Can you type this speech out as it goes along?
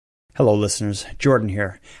Hello listeners, Jordan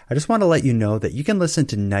here. I just want to let you know that you can listen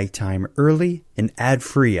to Nighttime early and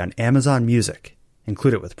ad-free on Amazon Music.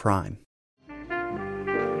 Include it with Prime.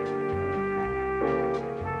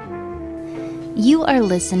 You are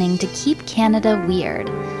listening to Keep Canada Weird,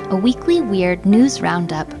 a weekly weird news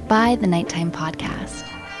roundup by the Nighttime Podcast.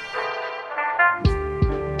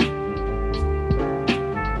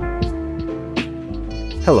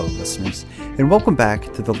 Hello listeners, and welcome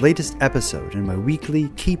back to the latest episode in my weekly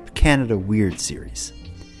Keep Canada Weird series.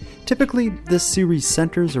 Typically, this series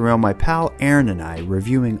centers around my pal Aaron and I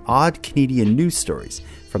reviewing odd Canadian news stories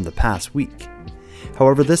from the past week.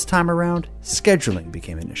 However, this time around, scheduling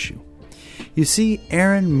became an issue. You see,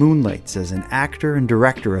 Aaron moonlights as an actor and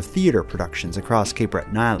director of theater productions across Cape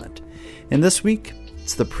Breton Island, and this week,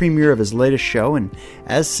 it's the premiere of his latest show, and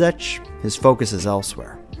as such, his focus is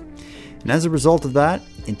elsewhere. And as a result of that,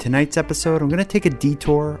 in tonight's episode, I'm going to take a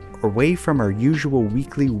detour away from our usual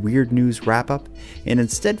weekly weird news wrap-up and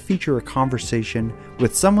instead feature a conversation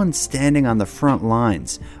with someone standing on the front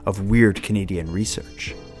lines of weird Canadian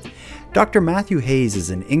research. Dr. Matthew Hayes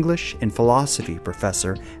is an English and philosophy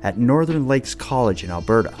professor at Northern Lakes College in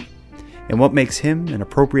Alberta. And what makes him an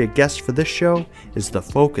appropriate guest for this show is the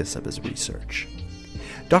focus of his research.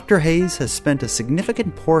 Dr. Hayes has spent a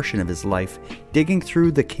significant portion of his life digging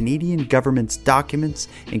through the Canadian government's documents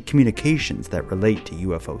and communications that relate to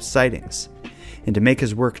UFO sightings. And to make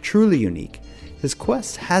his work truly unique, his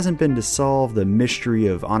quest hasn't been to solve the mystery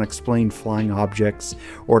of unexplained flying objects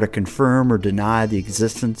or to confirm or deny the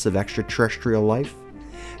existence of extraterrestrial life.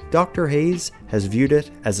 Dr. Hayes has viewed it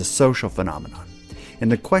as a social phenomenon, and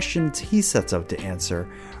the questions he sets out to answer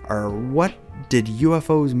are: what did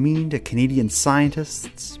UFOs mean to Canadian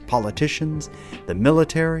scientists, politicians, the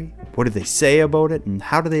military? What do they say about it, and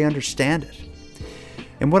how do they understand it?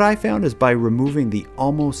 And what I found is by removing the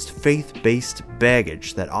almost faith-based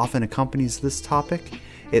baggage that often accompanies this topic,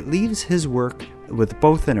 it leaves his work with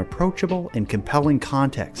both an approachable and compelling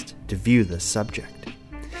context to view this subject.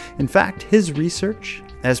 In fact, his research,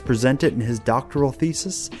 as presented in his doctoral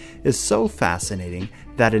thesis, is so fascinating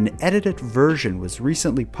that an edited version was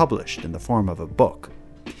recently published in the form of a book.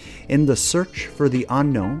 In The Search for the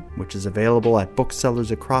Unknown, which is available at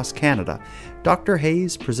booksellers across Canada, Dr.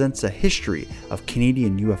 Hayes presents a history of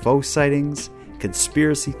Canadian UFO sightings,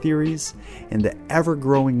 conspiracy theories, and the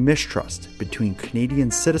ever-growing mistrust between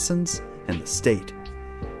Canadian citizens and the state.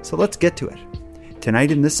 So let's get to it.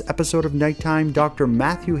 Tonight in this episode of Nighttime, Dr.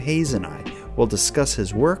 Matthew Hayes and I will discuss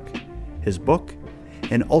his work, his book,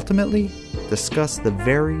 and ultimately discuss the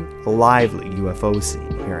very lively UFO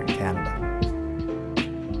scene here in Canada.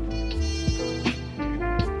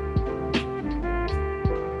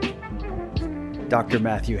 Dr.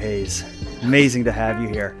 Matthew Hayes, amazing to have you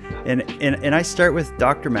here. And I start with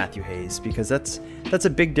Dr. Matthew Hayes because that's a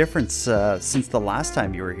big difference since the last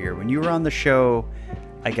time you were here. When you were on the show,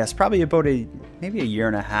 I guess probably about maybe a year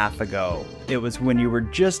and a half ago, it was when you were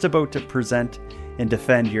just about to present and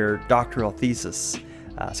defend your doctoral thesis.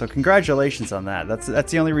 So congratulations on that.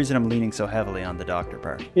 That's the only reason I'm leaning so heavily on the doctor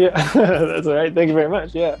part. Yeah, that's all right. Thank you very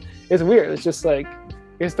much. Yeah, it's weird. It's just like,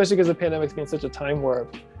 especially because the pandemic's been such a time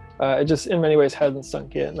warp, it just in many ways hasn't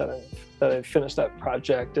sunk in that I finished that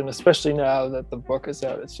project. And especially now that the book is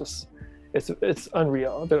out, it's just, it's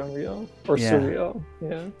unreal, a bit unreal or surreal.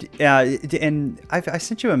 Yeah. And I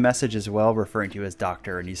sent you a message as well referring to you as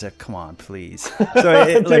doctor, and you said, "Come on, please."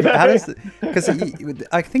 So how does? Because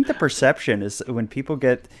I think the perception is when people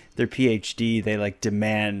get their PhD, they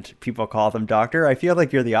demand people call them doctor. I feel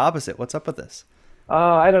like you're the opposite. What's up with this?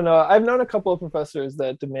 I don't know. I've known a couple of professors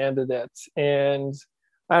that demanded it, and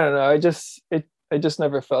I don't know. I just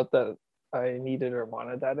never felt that I needed or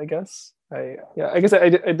wanted that, I guess. I guess I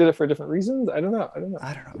did it for different reasons. I don't know.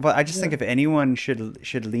 Well, I just think if anyone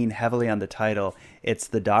should lean heavily on the title, it's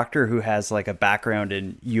the doctor who has a background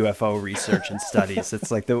in UFO research and studies.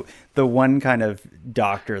 It's like the one kind of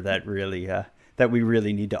doctor that really that we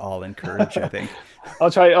really need to all encourage, I think. I'll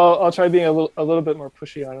try being a little bit more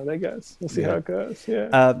pushy on it, I guess. We'll see how it goes.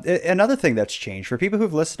 Yeah. Another thing that's changed for people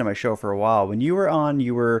who've listened to my show for a while, when you were on,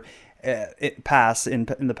 you were in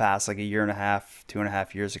the past, like a year and a half,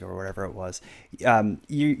 2.5 years ago, or whatever it was,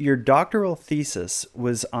 your doctoral thesis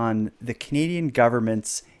was on the Canadian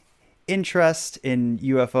government's interest in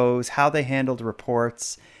UFOs, how they handled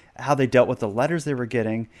reports, how they dealt with the letters they were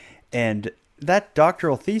getting, and that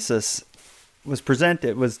doctoral thesis was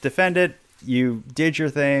presented, was defended. You did your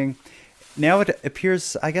thing. Now it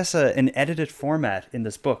appears, I guess, an edited format in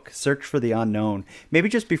this book, Search for the Unknown. Maybe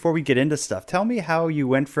just before we get into stuff, tell me how you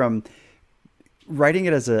went from writing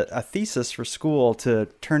it as a thesis for school to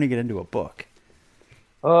turning it into a book.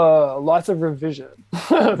 Lots of revision.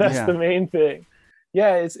 That's Yeah. the main thing.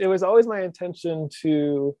 Yeah, it was always my intention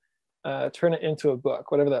to turn it into a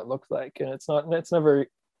book, whatever that looked like. And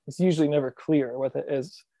it's usually never clear what it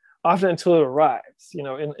is. Often until it arrives,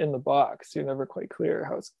 in the box, you're never quite clear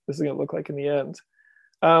how this is going to look like in the end.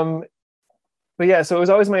 Um, but yeah, so it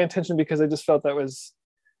was always my intention because I just felt that was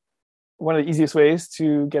one of the easiest ways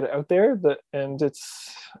to get it out there. And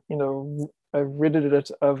it's, I've ridded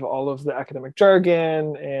it of all of the academic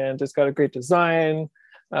jargon, and it's got a great design.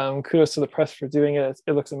 Kudos to the press for doing it.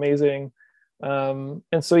 It looks amazing. And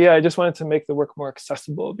so yeah, I just wanted to make the work more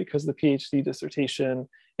accessible because the PhD dissertation,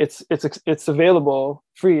 it's available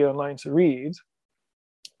free online to read,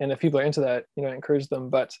 and if people are into that, I encourage them.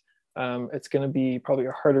 But it's going to be probably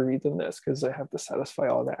a harder read than this because I have to satisfy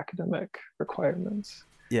all the academic requirements.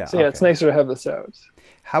 Yeah. So yeah, it's Okay. nicer to have this out.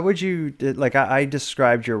 How would you like? I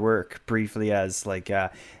described your work briefly as like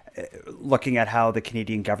looking at how the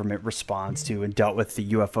Canadian government responds to and dealt with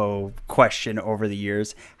the UFO question over the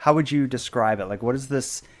years. How would you describe it? Like, what is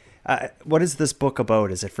this? What is this book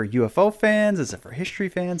about? Is it for UFO fans? Is it for history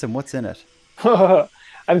fans? And what's in it?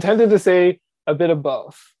 I'm tempted to say a bit of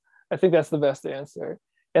both. I think that's the best answer.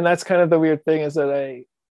 And that's kind of the weird thing is that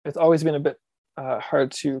it's always been a bit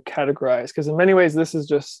hard to categorize because in many ways this is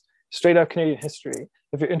just straight up Canadian history.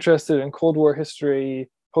 If you're interested in Cold War history,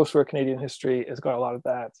 post-war Canadian history, it's got a lot of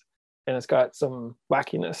that, and it's got some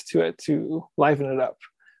wackiness to it to liven it up.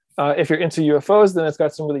 If you're into UFOs, then it's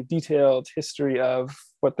got some really detailed history of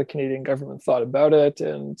what the Canadian government thought about it,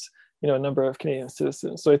 and a number of Canadian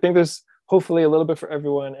citizens. So I think there's hopefully a little bit for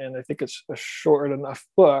everyone, and I think it's a short enough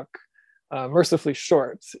book, mercifully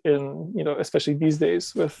short in especially these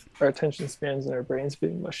days with our attention spans and our brains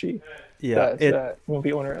being mushy, Yeah, that it won't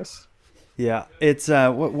be onerous. Yeah, it's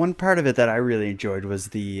one part of it that I really enjoyed was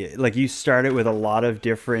the like you started with a lot of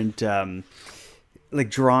different like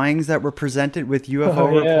drawings that were presented with UFO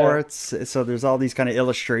Oh yeah. reports. So there's all these kind of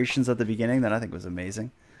illustrations at the beginning that I think was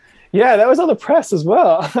amazing. Yeah, that was on the press as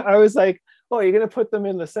well. I was like, oh, you're gonna put them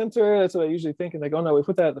in the center? That's what I usually think. And like, oh no, we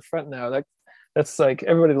put that at the front now. That's like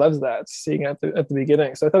everybody loves that seeing at the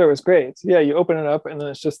beginning. So I thought it was great. Yeah, you open it up and then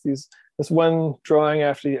it's just this one drawing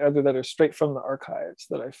after the other that are straight from the archives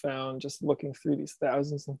that I found just looking through these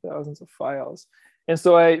thousands and thousands of files. And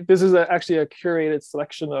so this is actually a curated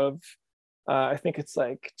selection of I think it's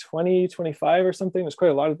like 20, 25 or something. There's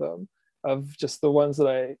quite a lot of them, of just the ones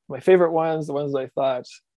my favorite ones, the ones that I thought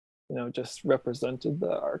just represented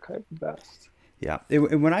the archive the best. Yeah,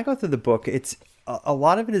 when I go through the book, it's a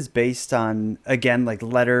lot of it is based on again like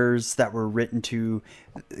letters that were written to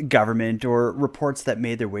government or reports that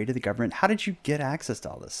made their way to the government. How did you get access to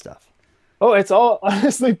all this stuff? Oh, it's all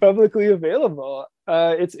honestly publicly available.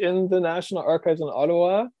 It's in the National Archives in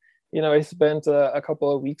Ottawa. I spent a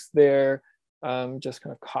couple of weeks there, just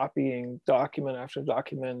kind of copying document after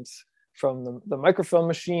document from the microfilm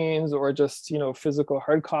machines or just physical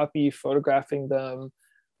hard copy, photographing them.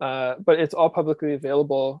 But it's all publicly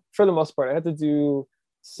available for the most part. I had to do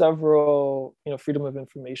several freedom of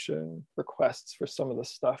information requests for some of the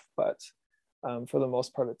stuff, but for the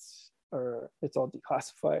most part it's all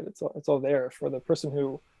declassified. It's all there for the person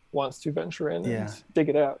who wants to venture in and Yeah, dig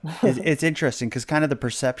it out. it's interesting because kind of the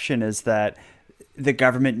perception is that the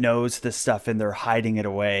government knows this stuff and they're hiding it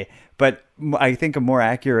away. But I think a more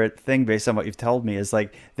accurate thing based on what you've told me is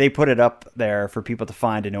like they put it up there for people to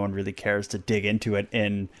find and no one really cares to dig into it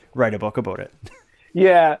and write a book about it.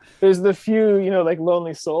 Yeah, there's the few like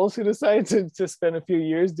lonely souls who decide to spend a few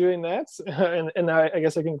years doing that, and I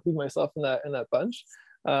guess I can include myself in that bunch.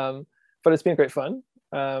 But it's been great fun.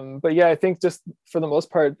 But yeah, I think just for the most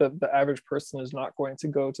part, the average person is not going to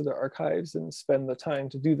go to their archives and spend the time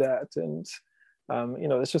to do that. And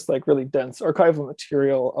it's just like really dense archival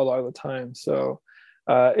material a lot of the time. So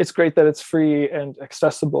it's great that it's free and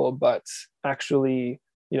accessible, but actually,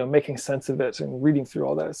 making sense of it and reading through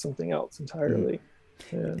all that is something else entirely.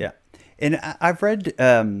 Yeah. Yeah. And I've read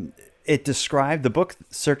it described, the book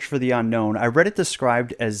Search for the Unknown, I read it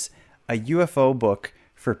described as a UFO book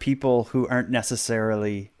for people who aren't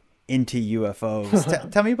necessarily into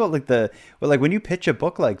UFOs. Tell me about like when you pitch a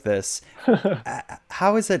book like this,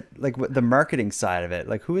 how is it like the marketing side of it?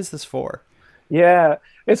 Like who is this for? Yeah,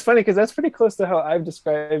 it's funny because that's pretty close to how I've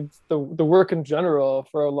described the work in general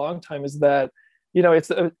for a long time. Is that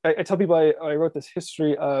it's I tell people I wrote this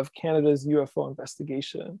history of Canada's UFO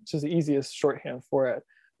investigation, which is the easiest shorthand for it.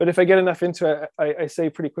 But if I get enough into it, I say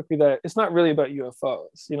pretty quickly that it's not really about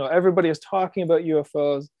UFOs. Everybody is talking about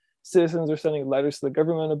UFOs. Citizens are sending letters to the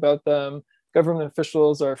government about them. Government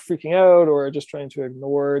officials are freaking out or just trying to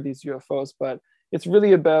ignore these UFOs. But it's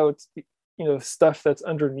really about stuff that's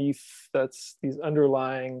underneath, that's these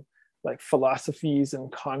underlying like philosophies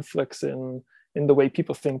and conflicts in the way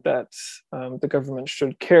people think that the government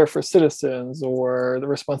should care for citizens, or the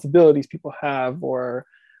responsibilities people have, or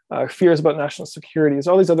fears about national security. There's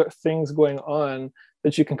all these other things going on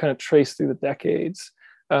that you can kind of trace through the decades,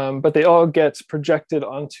 but they all get projected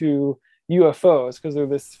onto UFOs because they're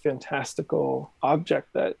this fantastical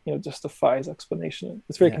object that just defies explanation.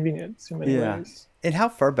 It's very convenient in many ways. And how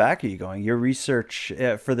far back are you going? Your research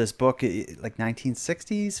for this book, like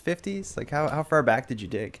 1960s, 50s? Like how far back did you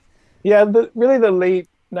dig? Yeah, really the late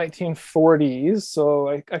 1940s. So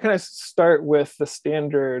I kind of start with the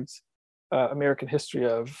standard American history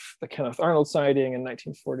of the Kenneth Arnold sighting in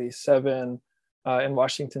 1947 in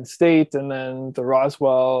Washington State, and then the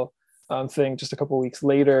Roswell thing just a couple of weeks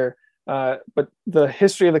later. But the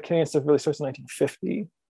history of the Canadian stuff really starts in 1950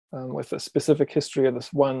 with a specific history of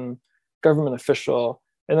this one government official.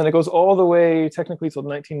 And then it goes all the way technically till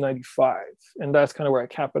 1995. And that's kind of where I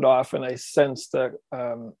cap it off. And I sensed that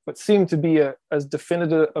what seemed to be as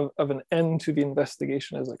definitive of an end to the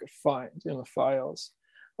investigation as I could find in the files.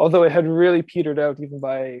 Although it had really petered out even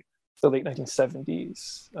by the late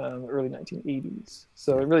 1970s, early 1980s.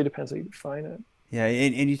 So it really depends how you define it. Yeah,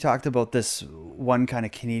 and you talked about this one kind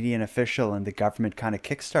of Canadian official and the government kind of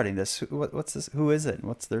kickstarting this. What's this? Who is it? And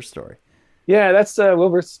what's their story? Yeah, that's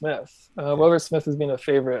Wilbur Smith. Wilbur Smith has been a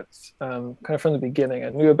favorite kind of from the beginning. I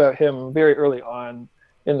knew about him very early on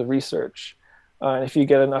in the research. And if you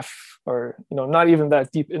get enough, or not even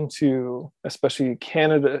that deep into, especially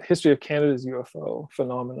history of Canada's UFO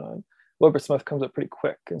phenomenon, Wilbur Smith comes up pretty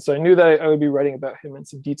quick. And so I knew that I would be writing about him in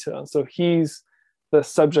some detail. And so he's the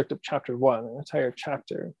subject of chapter 1, an entire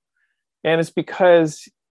chapter. And it's because,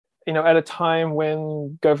 at a time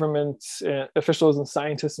when government officials and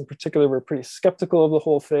scientists in particular were pretty skeptical of the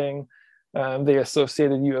whole thing, they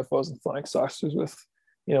associated UFOs and flying saucers with,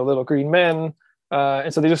 little green men.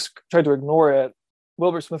 And so they just tried to ignore it.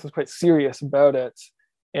 Wilbur Smith was quite serious about it.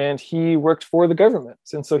 And he worked for the government.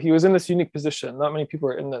 And so he was in this unique position. Not many people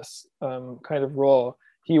are in this kind of role.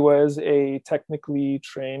 He was a technically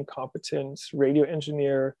trained, competent radio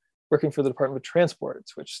engineer working for the Department of Transport,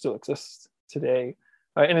 which still exists today,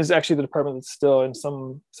 and is actually the department that's still, in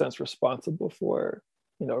some sense, responsible for,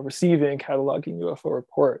 receiving, cataloging UFO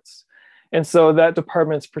reports. And so that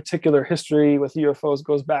department's particular history with UFOs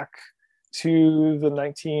goes back to the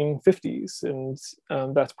 1950s,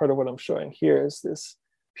 and that's part of what I'm showing here is this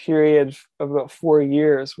period of about 4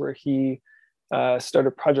 years where he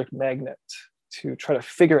started Project Magnet to try to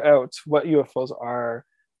figure out what UFOs are,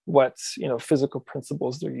 what physical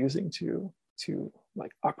principles they're using to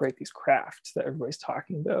like operate these crafts that everybody's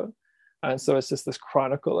talking about. And so it's just this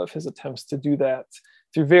chronicle of his attempts to do that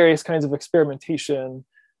through various kinds of experimentation,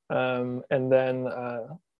 and then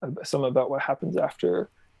some about what happens after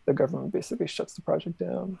the government basically shuts the project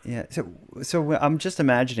down. Yeah. So I'm just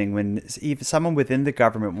imagining when if someone within the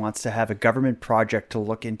government wants to have a government project to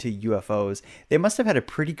look into UFOs, they must have had a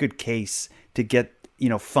pretty good case to get,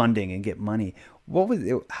 funding and get money.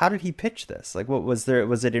 How did he pitch this? Like, was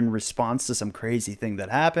it in response to some crazy thing that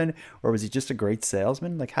happened, or was he just a great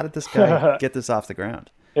salesman? Like, how did this guy get this off the ground?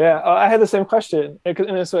 Yeah, I had the same question.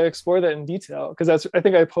 And so I explored that in detail because I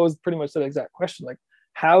think I posed pretty much that exact question. Like,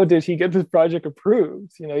 how did he get this project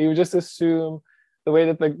approved? You would just assume the way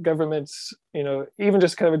that the government's, even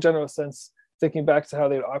just kind of a general sense, thinking back to how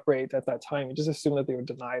they would operate at that time, you just assume that they would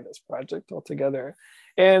deny this project altogether.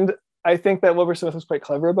 And I think that Wilbur Smith was quite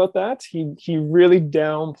clever about that. He really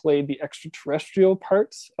downplayed the extraterrestrial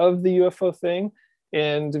parts of the UFO thing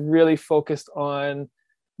and really focused on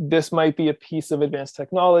this might be a piece of advanced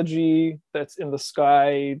technology that's in the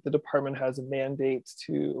sky. The department has a mandate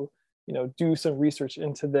to do some research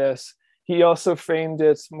into this. He also framed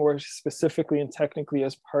it more specifically and technically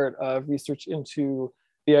as part of research into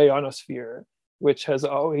the ionosphere, which has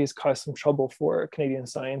always caused some trouble for Canadian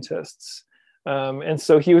scientists. And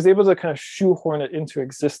so he was able to kind of shoehorn it into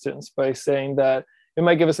existence by saying that it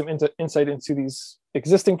might give us some insight into these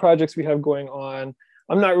existing projects we have going on.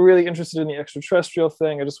 I'm not really interested in the extraterrestrial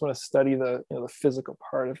thing. I just want to study the physical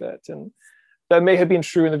part of it. And that may have been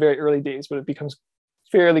true in the very early days, but it becomes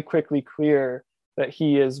fairly quickly clear that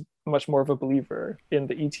he is much more of a believer in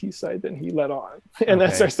the ET side than he let on. And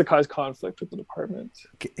that starts to cause conflict with the department.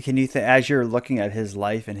 Can you, as you're looking at his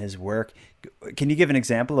life and his work, can you give an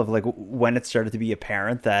example of like when it started to be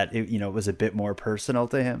apparent that it was a bit more personal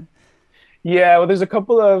to him? Yeah, well, there's a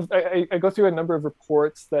couple of, I go through a number of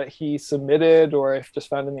reports that he submitted or I've just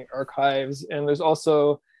found in the archives. And there's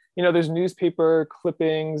also, there's newspaper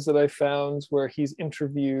clippings that I found where he's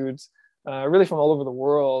interviewed really from all over the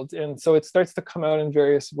world. And so it starts to come out in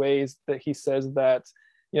various ways that he says that,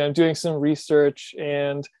 I'm doing some research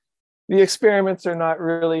and the experiments are not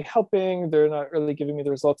really helping. They're not really giving me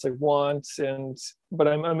the results I want. But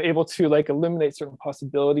I'm able to like eliminate certain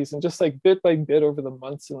possibilities. And just like bit by bit over the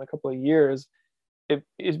months and a couple of years,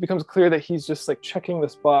 it becomes clear that he's just like checking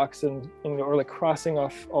this box or like crossing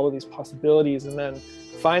off all of these possibilities. And then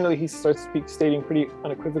finally he starts stating pretty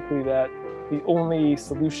unequivocally that the only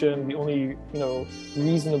solution, the only,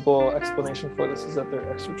 reasonable explanation for this is that they're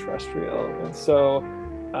extraterrestrial. And so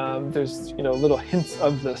there's, little hints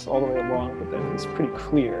of this all the way along, but then it's pretty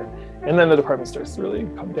clear. And then the department starts to really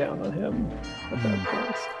come down on him at that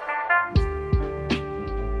point.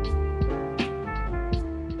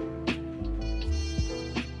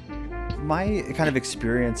 My kind of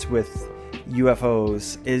experience with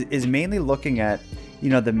UFOs is mainly looking at,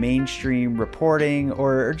 the mainstream reporting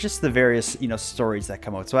or just the various, stories that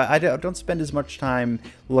come out. So I don't spend as much time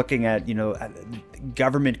looking at, at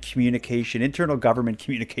government communication, internal government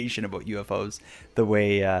communication about UFOs the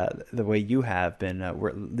way you have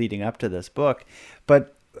been leading up to this book.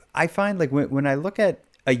 But I find like when I look at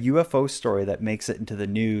a UFO story that makes it into the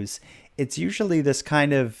news, it's usually this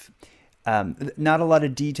kind of not a lot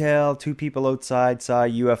of detail. Two people outside saw a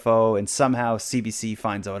UFO and somehow CBC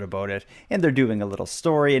finds out about it and they're doing a little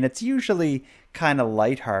story, and it's usually kind of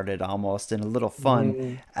lighthearted almost and a little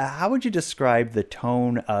fun. How would you describe the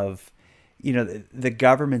tone of, the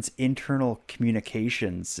government's internal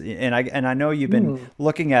communications? And I know you've been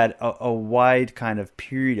looking at a wide kind of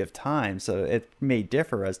period of time, so it may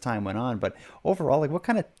differ as time went on, but overall, like what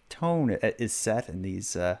kind of tone is set in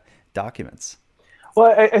these documents?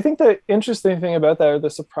 Well, I think the interesting thing about that, or the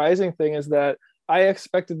surprising thing, is that I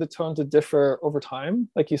expected the tone to differ over time,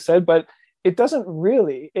 like you said, but it doesn't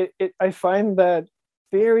really. I find that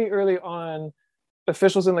very early on,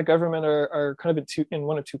 officials in the government are kind of in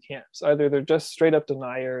one of two camps. Either they're just straight up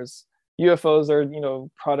deniers. UFOs are,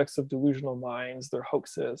 products of delusional minds, they're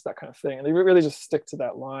hoaxes, that kind of thing. And they really just stick to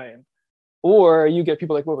that line. Or you get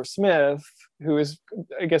people like Wilbur Smith, who is,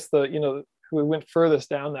 I guess, who went furthest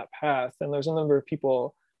down that path. And there's a number of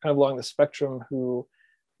people kind of along the spectrum who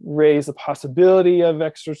raise the possibility of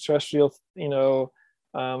extraterrestrial,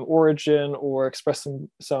 origin, or express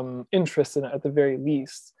some interest in it at the very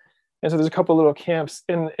least. And so there's a couple of little camps.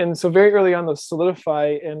 And so very early on, those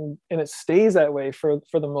solidify and it stays that way for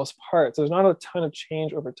the most part. So there's not a ton of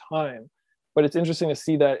change over time, but it's interesting to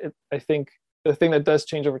see that I think the thing that does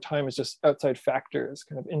change over time is just outside factors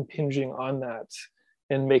kind of impinging on that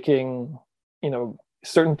and making,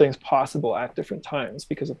 certain things possible at different times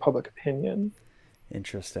because of public opinion.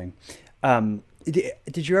 Interesting.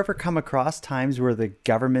 Did you ever come across times where the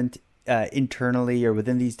government internally or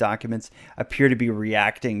within these documents appear to be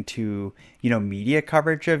reacting to, media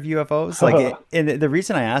coverage of UFOs? Like, and the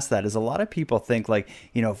reason I ask that is a lot of people think like,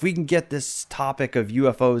 if we can get this topic of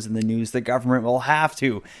UFOs in the news, the government will have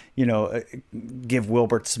to, give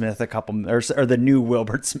Wilbert Smith a couple or the new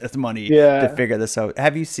Wilbert Smith money to figure this out.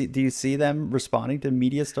 Do you see them responding to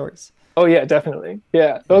media stories? Oh yeah, definitely.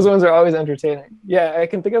 Yeah. Those ones are always entertaining. Yeah. I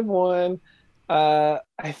can think of one.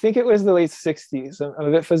 I think it was the late 60s. I'm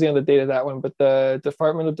a bit fuzzy on the date of that one, but the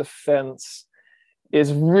Department of Defense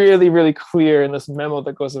is really, really clear in this memo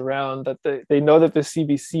that goes around that they know that the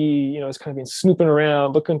CBC, is kind of been snooping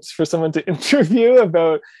around looking for someone to interview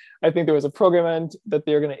about, I think there was a program that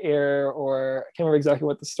they were going to air, or I can't remember exactly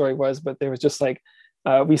what the story was, but there was just like,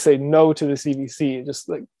 we say no to the CBC, just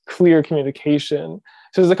like clear communication.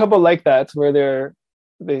 So there's a couple like that where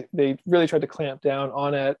they really tried to clamp down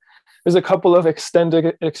on it. There's a couple of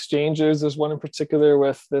extended exchanges. There's one in particular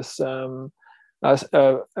with this,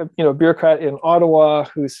 bureaucrat in Ottawa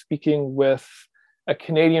who's speaking with a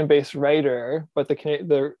Canadian-based writer, but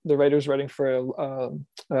the writer's writing for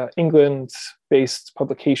a England-based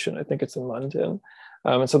publication. I think it's in London.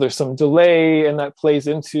 And so there's some delay, and that plays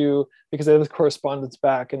into, because they have this correspondence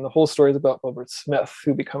back, and the whole story is about Wilbert Smith,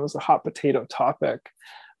 who becomes a hot potato topic.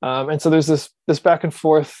 And so there's this back and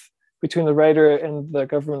forth between the writer and the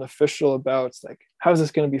government official about like, how is this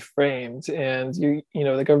going to be framed? And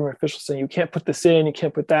the government official saying, you can't put this in, you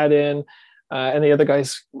can't put that in. And the other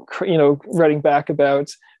guy's, writing back about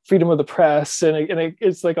freedom of the press. And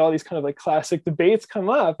it's like all these kind of like classic debates come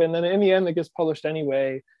up. And then in the end, it gets published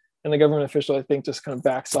anyway. And the government official, I think, just kind of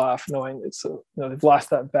backs off, knowing it's, they've lost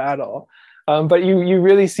that battle. But you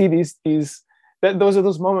really see those are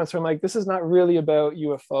those moments where I'm like, this is not really about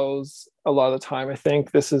UFOs a lot of the time. I think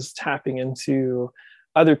this is tapping into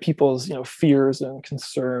other people's, fears and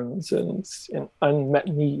concerns and unmet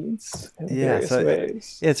needs in various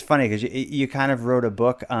ways. It's funny because you kind of wrote a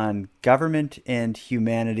book on government and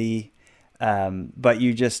humanity but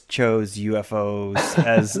you just chose UFOs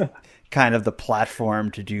as kind of the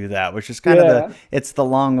platform to do that, which is kind of it's the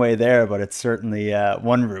long way there, but it's certainly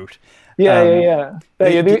one route. Yeah. The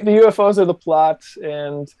UFOs are the plot,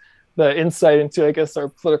 and the insight into, I guess, our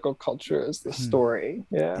political culture is the story.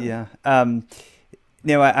 Yeah.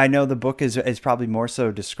 I know the book is probably more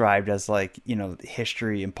so described as like,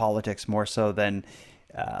 history and politics more so than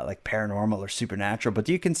like paranormal or supernatural. But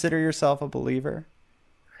do you consider yourself a believer?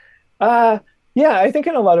 Yeah, I think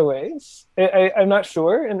in a lot of ways. I'm not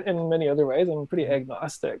sure in many other ways. I'm pretty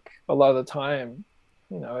agnostic a lot of the time.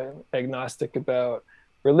 I'm agnostic about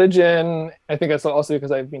religion. I think that's also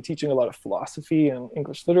because I've been teaching a lot of philosophy and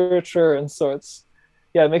English literature. And so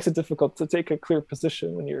it makes it difficult to take a clear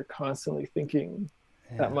position when you're constantly thinking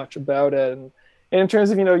that much about it. And in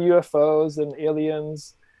terms of, UFOs and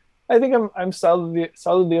aliens, I think I'm solidly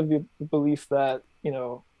of the belief that,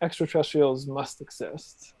 extraterrestrials must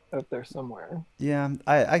exist out there somewhere. Yeah,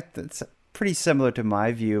 I it's pretty similar to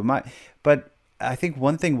my view. But I think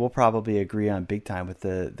one thing we'll probably agree on big time with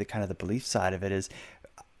the kind of the belief side of it is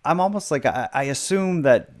I'm almost like I assume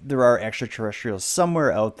that there are extraterrestrials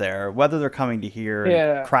somewhere out there. Whether they're coming to here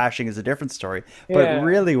and crashing is a different story. But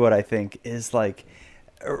really what I think is like,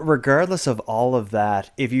 regardless of all of that,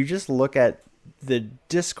 if you just look at the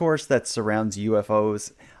discourse that surrounds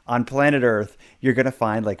UFOs on planet Earth, you're going to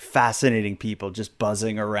find like fascinating people just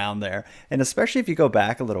buzzing around there. And especially if you go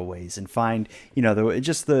back a little ways and find,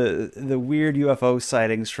 the weird UFO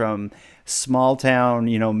sightings from small town,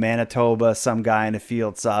 Manitoba, some guy in a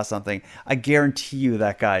field saw something. I guarantee you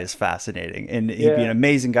that guy is fascinating, and he'd be an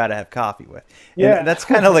amazing guy to have coffee with. And that's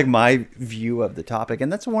kind of like my view of the topic.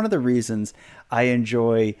 And that's one of the reasons I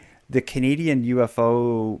enjoy the Canadian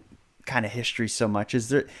UFO kind of history so much,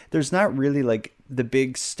 is there's not really like the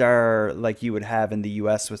big star like you would have in the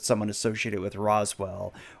US with someone associated with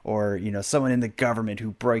Roswell, or someone in the government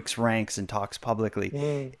who breaks ranks and talks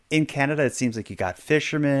publicly. In Canada, it seems like you got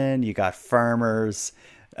fishermen, you got farmers,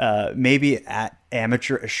 maybe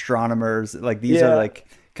amateur astronomers. Like these are like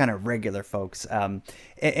kind of regular folks. And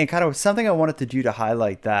kind of something I wanted to do to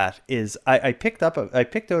highlight that is I picked out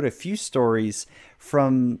a few stories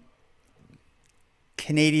from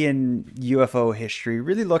Canadian UFO history,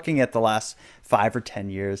 really looking at the last 5 or 10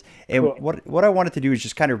 years. And cool. What I wanted to do is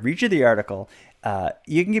just kind of read you the article.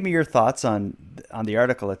 You can give me your thoughts on the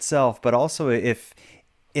article itself, but also if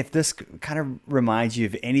this kind of reminds you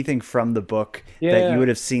of anything from the book that you would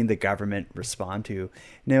have seen the government respond to.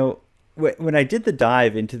 Now, when I did the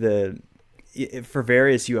dive into for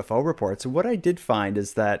various UFO reports, what I did find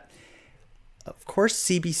is that, of course,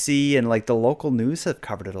 CBC and like the local news have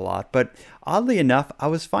covered it a lot, but oddly enough, I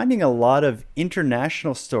was finding a lot of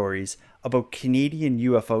international stories about Canadian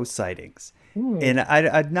UFO sightings. And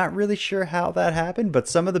I'm not really sure how that happened, but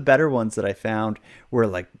some of the better ones that I found were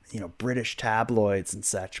like, British tabloids and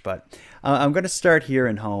such. But I'm going to start here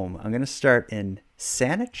in home. I'm going to start in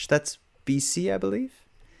Saanich. That's BC, I believe.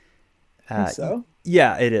 So?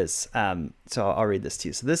 Yeah, it is. So I'll read this to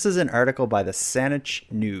you. So this is an article by the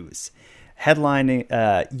Saanich News. Headlining,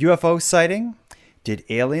 UFO sighting. Did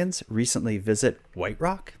aliens recently visit White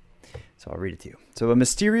Rock? So I'll read it to you. So a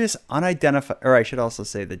mysterious unidentified, or I should also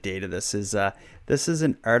say the date of this is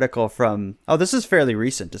an article from, this is fairly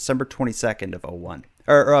recent, December 22nd of 01,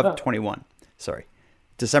 or of 21, sorry.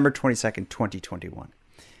 December 22nd, 2021.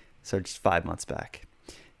 So just 5 months back.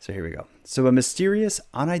 So here we go. So a mysterious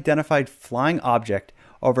unidentified flying object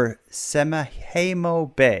over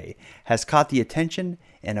Semiahmoo Bay has caught the attention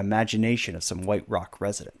and imagination of some White Rock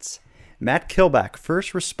residents. Matt Kilback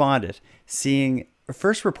first reported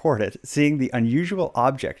seeing the unusual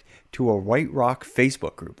object to a White Rock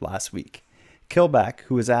Facebook group last week. Kilback,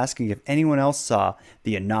 who was asking if anyone else saw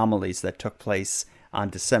the anomalies that took place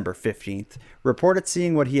on December 15th, reported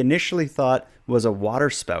seeing what he initially thought was a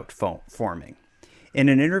waterspout forming. In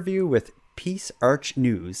an interview with Peace Arch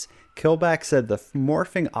News, Kilback said the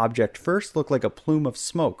morphing object first looked like a plume of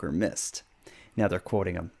smoke or mist. Now they're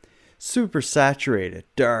quoting him. Super saturated,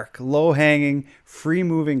 dark, low-hanging,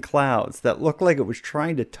 free-moving clouds that looked like it was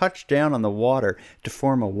trying to touch down on the water to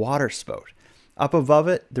form a waterspout. Up above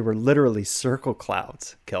it, there were literally circle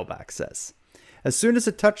clouds, Kilback says. As soon as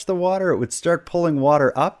it touched the water, it would start pulling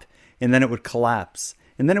water up, and then it would collapse.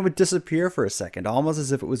 And then it would disappear for a second, almost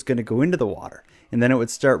as if it was going to go into the water. And then it would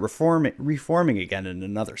start reforming again in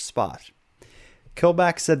another spot.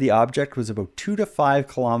 Kilback said the object was about 2 to 5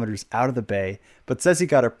 kilometers out of the bay, but says he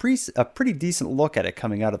got a pretty decent look at it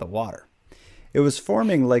coming out of the water. It was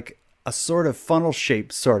forming like a sort of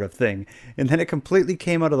funnel-shaped sort of thing, and then it completely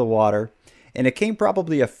came out of the water, and it came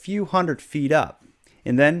probably a few hundred feet up.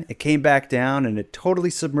 And then it came back down and it totally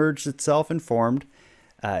submerged itself and formed.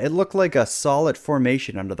 It looked like a solid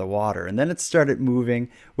formation under the water, and then it started moving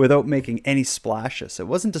without making any splashes. It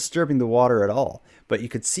wasn't disturbing the water at all, but you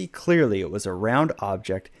could see clearly it was a round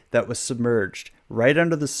object that was submerged right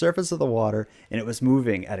under the surface of the water, and it was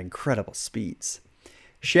moving at incredible speeds.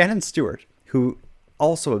 Shannon Stewart, who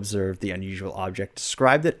also observed the unusual object,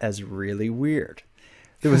 described it as really weird.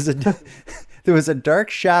 There was a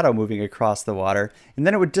dark shadow moving across the water, and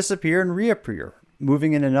then it would disappear and reappear,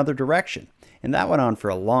 moving in another direction. And that went on for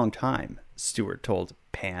a long time, Stewart told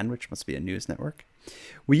Pan, which must be a news network.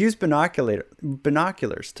 We used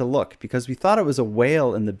binoculars to look because we thought it was a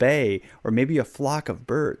whale in the bay or maybe a flock of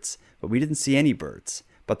birds, but we didn't see any birds.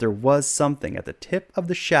 But there was something at the tip of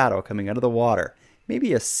the shadow coming out of the water,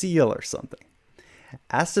 maybe a seal or something.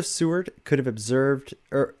 Asked if what Stewart could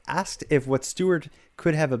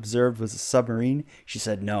have observed was a submarine, she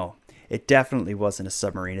said no, it definitely wasn't a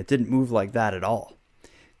submarine. It didn't move like that at all.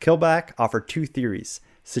 Killback offered two theories,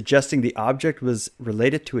 suggesting the object was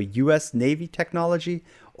related to a U.S. Navy technology,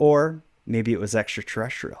 or maybe it was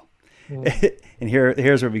extraterrestrial. And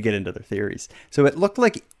here's where we get into the theories. So it looked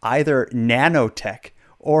like either nanotech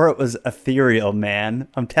or it was ethereal, man.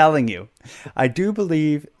 I'm telling you. I do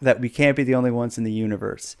believe that we can't be the only ones in the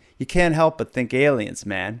universe. You can't help but think aliens,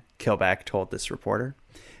 man, Killback told this reporter.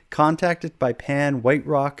 Contacted by Pan, White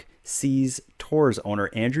Rock Seas Tours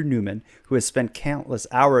owner Andrew Newman, who has spent countless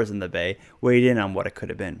hours in the bay, weighed in on what it could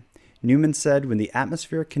have been. Newman said when the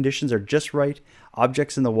atmospheric conditions are just right,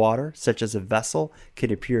 objects in the water, such as a vessel,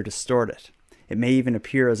 could appear distorted. It may even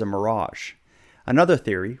appear as a mirage. Another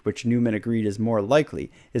theory, which Newman agreed is more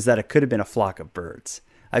likely, is that it could have been a flock of birds.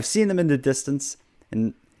 I've seen them in the distance,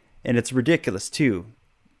 and it's ridiculous too,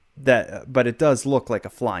 but it does look like a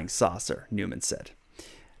flying saucer, Newman said.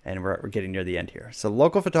 And we're getting near the end here. So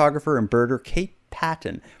local photographer and birder Kate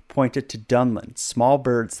Patton pointed to Dunlin, small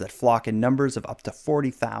birds that flock in numbers of up to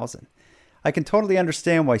 40,000. I can totally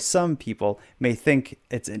understand why some people may think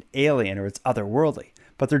it's an alien or it's otherworldly,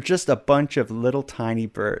 but they're just a bunch of little tiny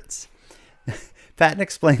birds. Patton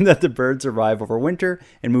explained that the birds arrive over winter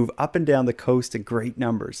and move up and down the coast in great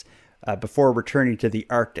numbers before returning to the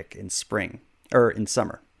Arctic in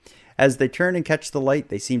summer. As they turn and catch the light,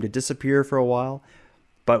 they seem to disappear for a while.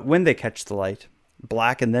 But when they catch the light,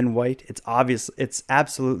 black and then white, it's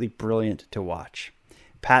absolutely brilliant to watch.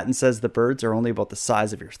 Patton says the birds are only about the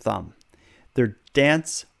size of your thumb. Their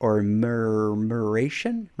dance or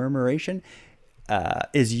murmuration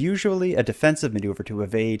is usually a defensive maneuver to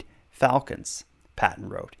evade falcons, Patton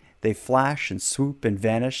wrote. They flash and swoop and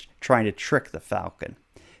vanish, trying to trick the falcon.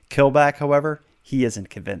 Killback, however, he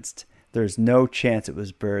isn't convinced. There's no chance it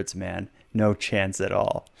was birds, man. No chance at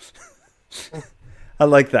all. I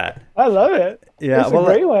like that. I love it. Yeah, it's a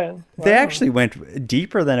great one. Wow. They actually went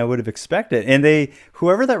deeper than I would have expected. And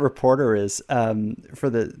whoever that reporter is for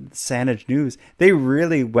the Saanich News, they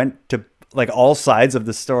really went to like all sides of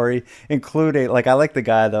the story, including I like the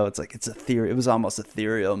guy though. It's like it's ethereal. It was almost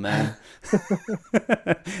ethereal, man.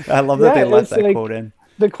 I love that they left that quote in.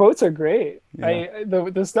 The quotes are great. Yeah.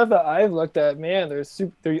 The stuff that I've looked at, man,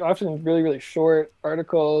 they're often really, really short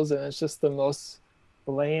articles, and it's just the most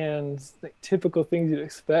bland, typical things you'd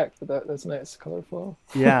expect. But that's nice, colorful.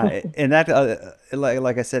 Yeah, and that,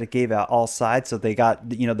 like I said, it gave out all sides. So they got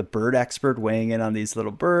the bird expert weighing in on these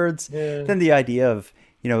little birds. Yeah. Then the idea of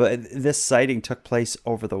this sighting took place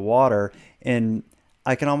over the water, and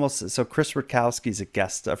so Chris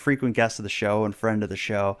Rutkowski's a frequent guest of the show and friend of the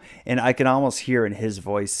show, and I can almost hear in his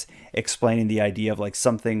voice explaining the idea of like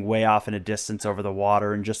something way off in a distance over the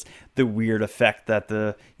water, and just the weird effect that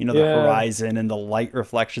the horizon and the light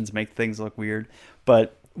reflections make things look weird.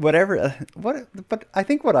 But but I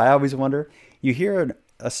think what I always wonder, you hear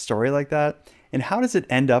a story like that, and how does it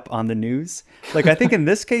end up on the news? Like, I think in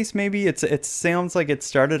this case, maybe it sounds like it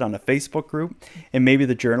started on a Facebook group, and maybe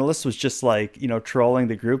the journalist was just trolling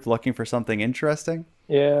the group looking for something interesting.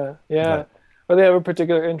 Yeah. Or they have a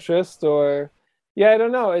particular interest, or I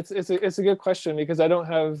don't know. It's a good question, because I don't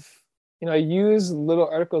have, I use little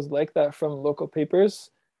articles like that from local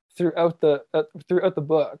papers throughout the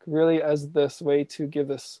book, really as this way to give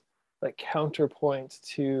this counterpoint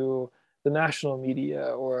to the national media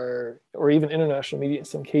or even international media in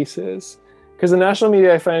some cases, because the national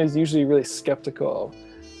media I find is usually really skeptical,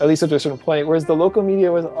 at least up to a certain point, whereas the local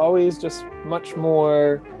media was always just much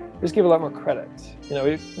more, just give a lot more credit.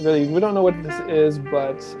 We don't know what this is,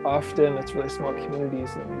 but often it's really small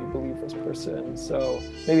communities and we believe this person, so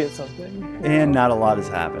maybe it's something. And not a lot has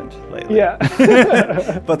happened lately.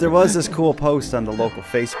 Yeah. But there was this cool post on the local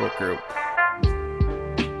Facebook group.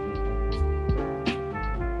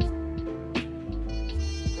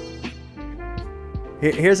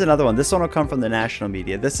 Here's another one. This one will come from the national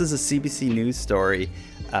media. This is a CBC News story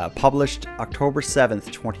published October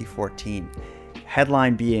 7th, 2014.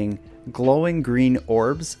 Headline being, glowing green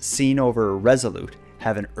orbs seen over Resolute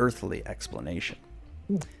have an earthly explanation.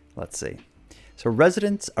 Let's see. So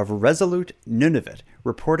residents of Resolute, Nunavut,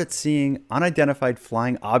 reported seeing unidentified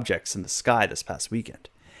flying objects in the sky this past weekend.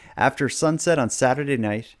 After sunset on Saturday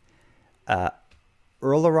night,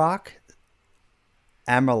 Urlarock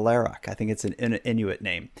Amalarok, I think it's an Inuit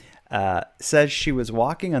name, says she was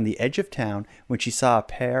walking on the edge of town when she saw a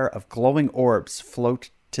pair of glowing orbs float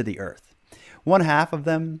to the earth. One half of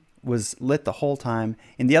them was lit the whole time,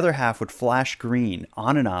 and the other half would flash green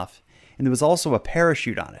on and off, and there was also a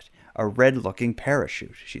parachute on it, a red-looking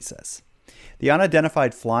parachute, she says. The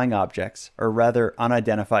unidentified flying objects, or rather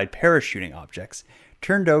unidentified parachuting objects,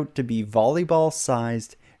 turned out to be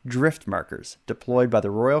volleyball-sized drift markers deployed by the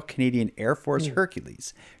Royal Canadian Air Force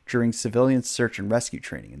Hercules during civilian search and rescue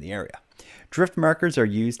training in the area. Drift markers are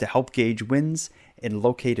used to help gauge winds and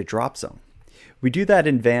locate a drop zone. We do that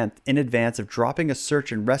in advance of dropping a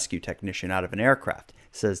search and rescue technician out of an aircraft,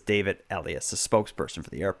 says David Elias, a spokesperson for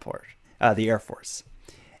the Air Force.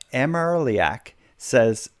 Amarliak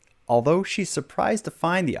says, although she's surprised to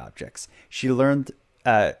find the objects, she learned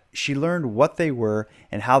what they were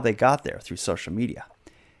and how they got there through social media.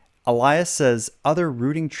 Elias says other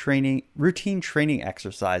routine training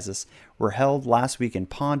exercises were held last week in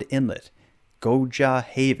Pond Inlet, Goja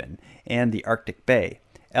Haven, and the Arctic Bay.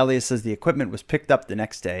 Elias says the equipment was picked up the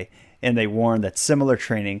next day, and they warned that similar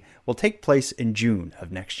training will take place in June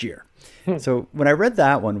of next year. So when I read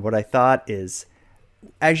that one, what I thought is,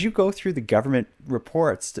 as you go through the government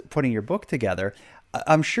reports putting your book together,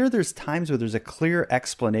 I'm sure there's times where there's a clear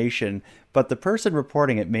explanation, but the person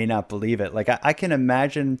reporting it may not believe it. Like I can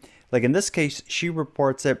imagine, like in this case, she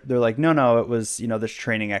reports it. They're like, no, it was, this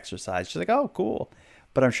training exercise. She's like, oh, cool.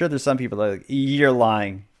 But I'm sure there's some people that are like, you're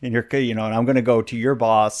lying, and and I'm going to go to your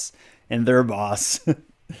boss and their boss.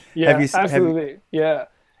 Yeah, absolutely. Yeah.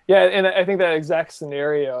 And I think that exact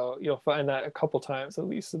scenario, you'll find that a couple times, at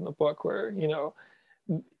least in the book, where,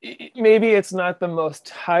 maybe it's not the most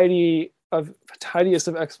tidiest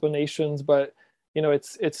of explanations, but,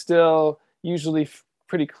 it's still usually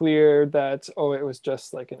pretty clear that, it was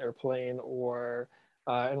just like an airplane or,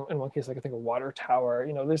 in one case, like I think a water tower.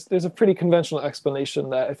 There's a pretty conventional explanation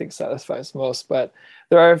that I think satisfies most, but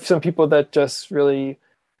there are some people that just really,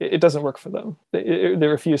 it doesn't work for them. They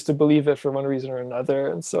refuse to believe it for one reason or another.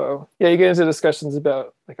 And so, you get into discussions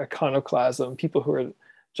about like iconoclasm, people who are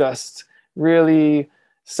just really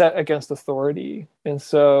set against authority. And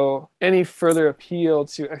so any further appeal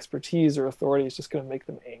to expertise or authority is just going to make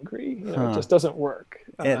them angry. It just doesn't work.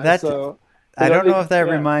 I don't know if that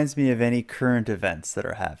reminds me of any current events that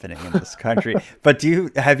are happening in this country, but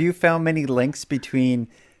have you found many links between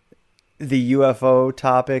the UFO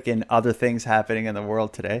topic and other things happening in the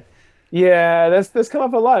world today? Yeah, that's come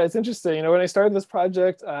up a lot. It's interesting. When I started this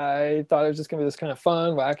project, I thought it was just going to be this kind of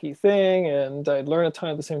fun, wacky thing, and I'd learn a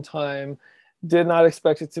ton at the same time. Did not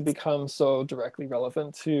expect it to become so directly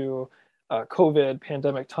relevant to COVID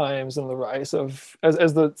pandemic times and the rise of,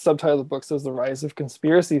 as the subtitle of the book says, the rise of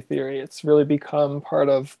conspiracy theory. It's really become part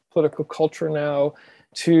of political culture now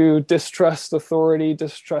to distrust authority,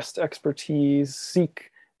 distrust expertise,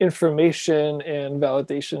 seek information and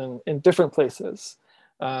validation in different places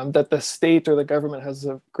that the state or the government has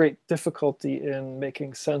a great difficulty in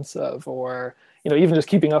making sense of, or even just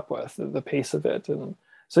keeping up with the pace of it. And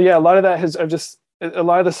so a lot of that a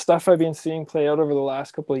lot of the stuff I've been seeing play out over the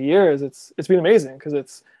last couple of years, it's been amazing,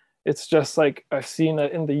 because it's just like I've seen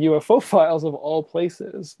that in the UFO files of all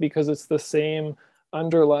places, because it's the same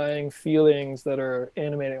underlying feelings that are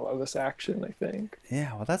animating a lot of this action, I think.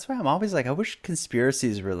 Yeah, well, that's why I'm always like, I wish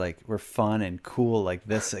conspiracies were fun and cool like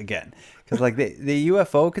this again, because like the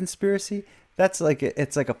UFO conspiracy, that's like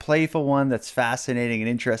it's like a playful one that's fascinating and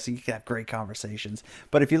interesting. You can have great conversations.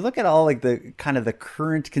 But if you look at all like the kind of the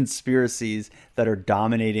current conspiracies that are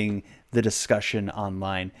dominating the discussion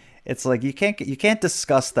online, it's like you can't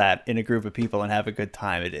discuss that in a group of people and have a good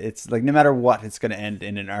time. It's like no matter what, it's going to end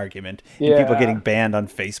in an argument and people getting banned on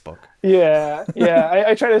Facebook. Yeah.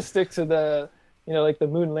 I try to stick to the like the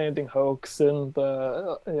moon landing hoax and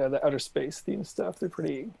the outer space theme stuff. I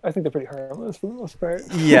think they're pretty harmless for the most part.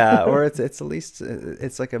 Yeah, or it's at least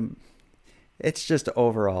it's just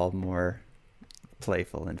overall more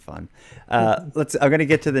playful and fun. I'm going to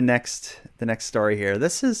get to the next story here.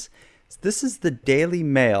 This is the Daily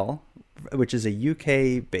Mail, which is a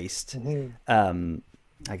UK based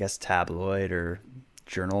I guess tabloid or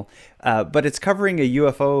journal, but it's covering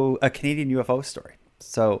a Canadian UFO story.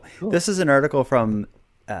 So This is an article from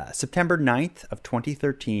September 9th of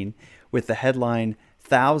 2013 with the headline,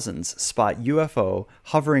 "Thousands Spot UFO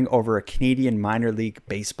Hovering Over a Canadian Minor League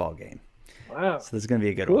Baseball Game." Wow. So this is going to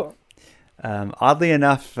be a good one. Oddly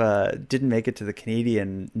enough, didn't make it to the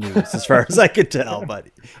Canadian news as far as I could tell, but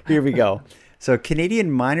here we go. So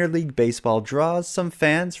Canadian minor league baseball draws some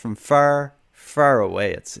fans from far, far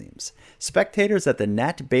away, it seems. Spectators at the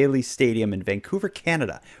Nat Bailey Stadium in Vancouver,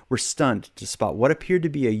 Canada, were stunned to spot what appeared to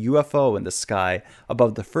be a UFO in the sky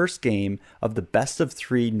above the first game of the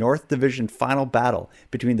best-of-3 North Division final battle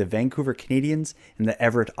between the Vancouver Canadians and the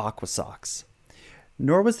Everett Aqua Sox.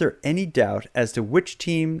 Nor was there any doubt as to which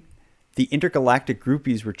team the intergalactic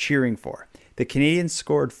groupies were cheering for. The Canadians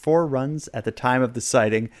scored 4 runs at the time of the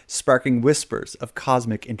sighting, sparking whispers of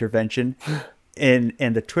cosmic intervention, and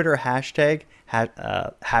the Twitter hashtag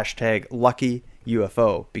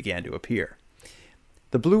 #LuckyUFO began to appear.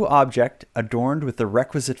 The blue object, adorned with the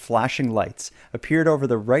requisite flashing lights, appeared over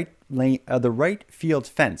the right field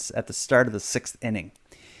fence at the start of the 6th inning.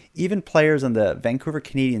 Even players on the Vancouver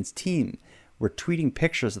Canadians team were tweeting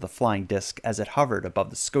pictures of the flying disc as it hovered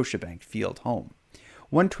above the Scotiabank Field home.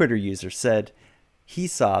 One Twitter user said he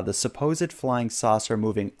saw the supposed flying saucer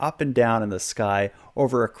moving up and down in the sky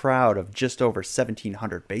over a crowd of just over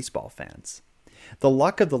 1,700 baseball fans. The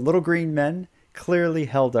luck of the Little Green Men clearly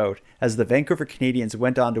held out as the Vancouver Canadians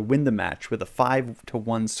went on to win the match with a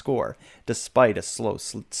 5-1 score, despite a slow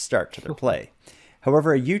start to their play.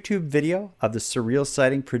 However, a YouTube video of the surreal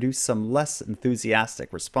sighting produced some less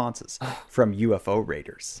enthusiastic responses from UFO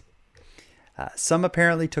raiders. Some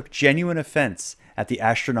apparently took genuine offense at the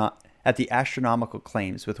astronomical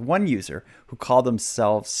claims, with one user who called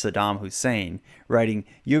themselves Saddam Hussein writing,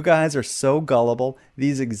 "You guys are so gullible,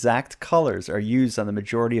 these exact colors are used on the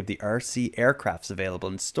majority of the RC aircrafts available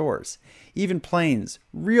in stores. Even planes,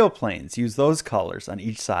 real planes, use those colors on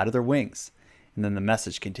each side of their wings." And then the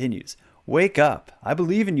message continues, "Wake up, I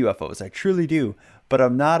believe in UFOs, I truly do, but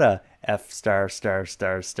I'm not a F***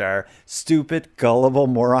 stupid, gullible,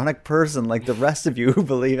 moronic person like the rest of you who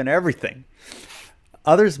believe in everything."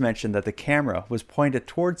 Others mentioned that the camera was pointed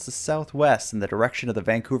towards the southwest in the direction of the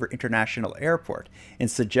Vancouver International Airport and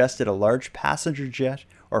suggested a large passenger jet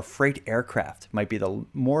or freight aircraft might be the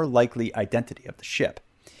more likely identity of the ship.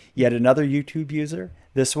 Yet another YouTube user,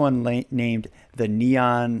 this one named the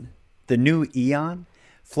New Eon,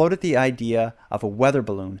 floated the idea of a weather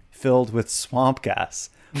balloon filled with swamp gas,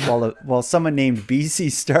 while someone named BC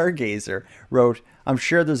Stargazer wrote, "I'm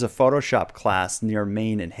sure there's a Photoshop class near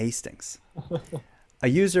Maine and Hastings." A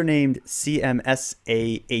user named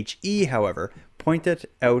CMSAHE, however, pointed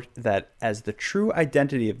out that as the true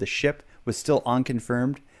identity of the ship was still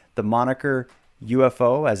unconfirmed, the moniker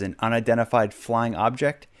UFO, as an unidentified flying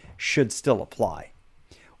object, should still apply.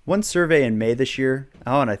 One survey in May this year,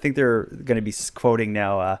 and I think they're going to be quoting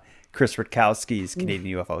now Chris Rutkowski's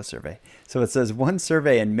Canadian UFO survey. So it says, one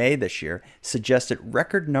survey in May this year suggested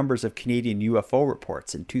record numbers of Canadian UFO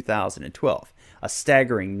reports in 2012, a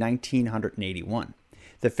staggering 1,981.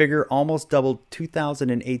 The figure almost doubled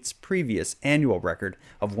 2008's previous annual record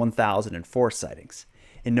of 1,004 sightings.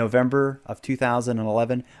 In November of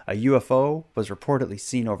 2011, a UFO was reportedly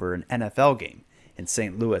seen over an NFL game in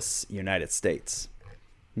St. Louis, United States.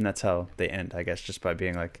 And that's how they end, I guess, just by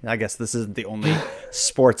being like, I guess this isn't the only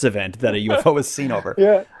sports event that a UFO is seen over.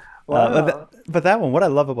 Yeah. Wow. But that one, what I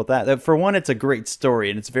love about that, for one, it's a great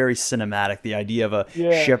story and it's very cinematic. The idea of a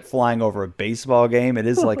ship flying over a baseball game, it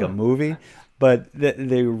is like a movie. But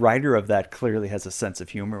the writer of that clearly has a sense of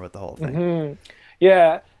humor with the whole thing. Mm-hmm.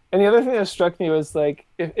 Yeah. And the other thing that struck me was, like,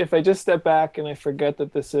 if I just step back and I forget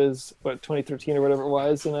that this is, 2013 or whatever it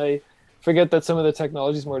was, and I forget that some of the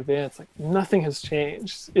technology is more advanced, like, nothing has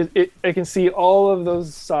changed. I can see all of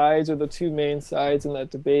those sides, or the two main sides in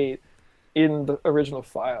that debate, in the original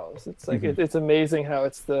files. It's like, it's amazing how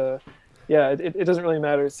it's it doesn't really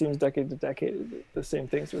matter. It seems decade to decade, the same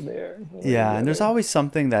things are there. Yeah, and there's always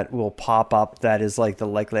something that will pop up that is like the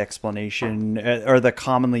likely explanation or the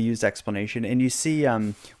commonly used explanation. And you see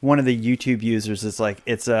one of the YouTube users is like,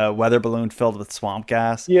 it's a weather balloon filled with swamp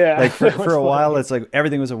gas. Yeah. Like for a while, it's like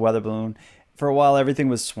everything was a weather balloon. For a while, everything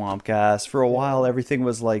was swamp gas. For a while, everything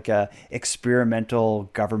was like experimental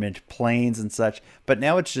government planes and such. But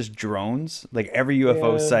now it's just drones. Like every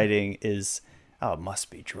UFO sighting is... it must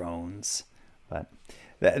be drones. But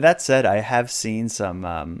that said, I have seen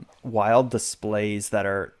some wild displays that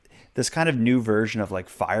are this kind of new version of like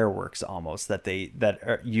fireworks almost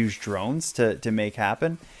that use drones to make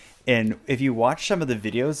happen. And if you watch some of the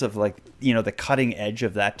videos of like, the cutting edge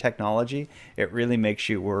of that technology, it really makes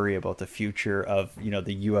you worry about the future of,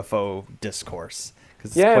 the UFO discourse,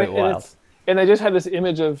 because it's quite wild. And I just had this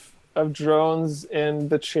image of of drones in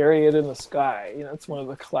the chariot in the sky. It's one of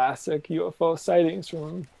the classic UFO sightings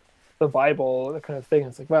from the Bible, that kind of thing.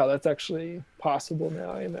 It's like, wow, that's actually possible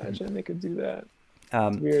now. I imagine they could do that.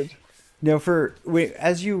 It's weird.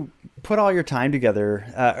 As you put all your time together,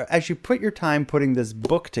 as you put your time putting this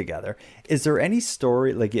book together, is there any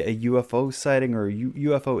story, like a UFO sighting or a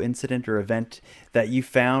UFO incident or event that you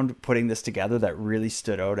found putting this together that really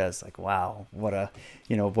stood out as like, wow, what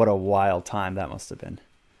a wild time that must have been?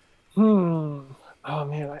 Oh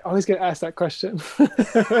man, I always get asked that question.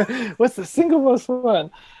 What's the single most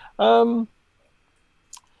fun?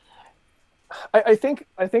 I think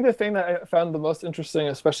the thing that I found the most interesting,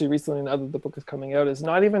 especially recently now that the book is coming out, is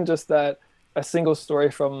not even just that a single story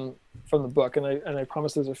from the book, and I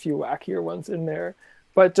promise there's a few wackier ones in there,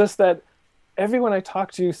 but just that everyone I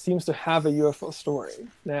talk to seems to have a UFO story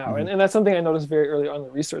now. Mm-hmm. And that's something I noticed very early on in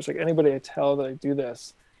the research. Like anybody I tell that I do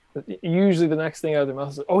this, usually the next thing out of their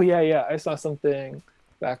mouth is like, oh yeah, I saw something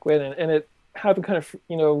back when, and it happened kind of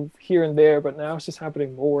here and there, but now it's just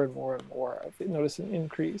happening more and more and more. I've noticed an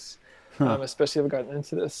increase, especially if I've gotten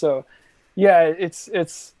into this. So yeah, it's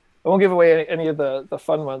I won't give away any of the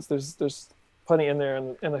fun ones. There's plenty in there,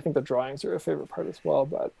 and I think the drawings are a favorite part as well.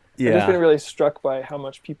 But I've just been really struck by how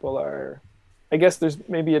much people are. I guess there's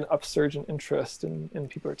maybe an upsurge in interest, and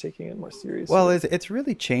people are taking it more seriously. Well, it's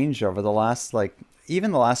really changed over the last,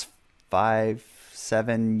 even the last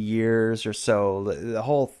 5-7 years or so. The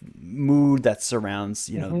whole mood that surrounds,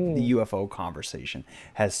 the UFO conversation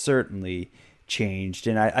has certainly changed.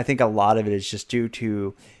 And I think a lot of it is just due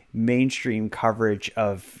to mainstream coverage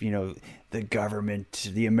of, the government,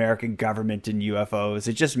 the American government and UFOs.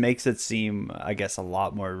 It just makes it seem, I guess, a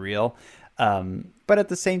lot more real. But at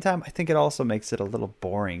the same time, I think it also makes it a little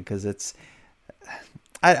boring because it's,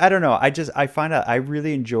 I don't know. I find out I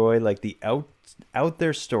really enjoy the out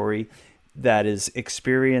there story that is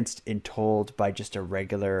experienced and told by just a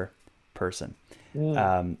regular person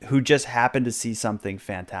who just happened to see something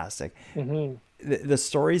fantastic. Mm-hmm. The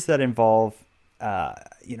stories that involve,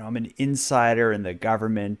 I'm an insider in the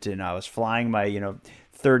government and I was flying my,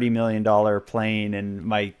 $30 million plane and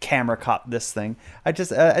my camera caught this thing. It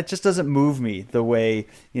just doesn't move me the way,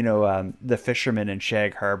 the fishermen in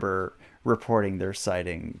Shag Harbor reporting their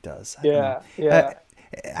sighting does. Yeah.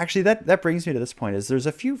 Actually, that brings me to this point. Is there's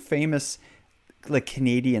a few famous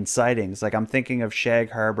Canadian sightings. I'm thinking of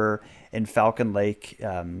Shag Harbor and Falcon Lake.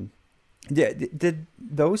 Did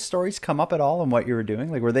those stories come up at all in what you were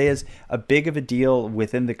doing? Were they as a big of a deal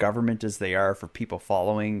within the government as they are for people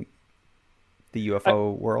following the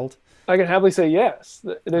UFO world? I can happily say yes.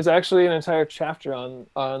 There's actually an entire chapter on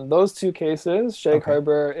those two cases, Shag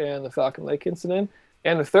Harbor and the Falcon Lake incident.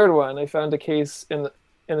 And the third one, I found a case and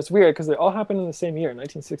it's weird because they all happened in the same year,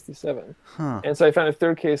 1967. And so I found a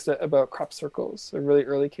third case about crop circles, a really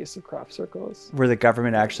early case of crop circles. Where the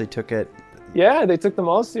government actually took it? Yeah, they took them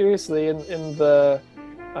all seriously in the,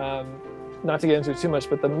 not to get into it too much,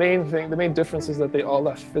 but the main difference is that they all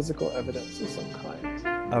left physical evidence of some kind.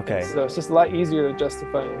 Okay. And so it's just a lot easier to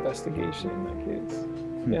justify an investigation in that case.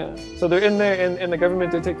 Yeah. So they're in there, and the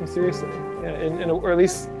government did take them seriously, or at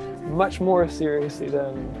least much more seriously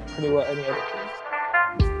than pretty well any other case.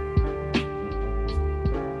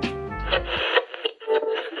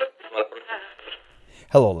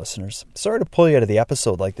 Hello, listeners. Sorry to pull you out of the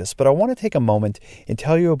episode like this, but I want to take a moment and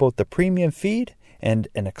tell you about the premium feed and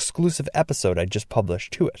an exclusive episode I just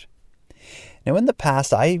published to it. Now, in the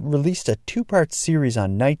past, I released a 2-part series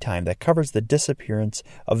on Nighttime that covers the disappearance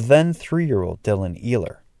of then 3-year-old Dylan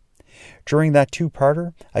Ehler. During that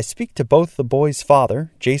 2-parter, I speak to both the boy's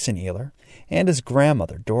father, Jason Ehler, and his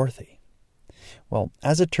grandmother, Dorothy. Well,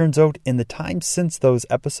 as it turns out, in the time since those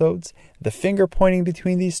episodes, the finger pointing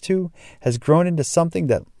between these two has grown into something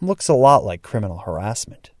that looks a lot like criminal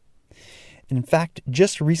harassment. In fact,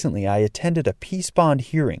 just recently I attended a peace bond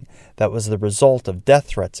hearing that was the result of death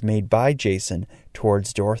threats made by Jason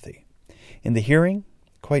towards Dorothy. And the hearing,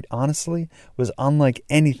 quite honestly, was unlike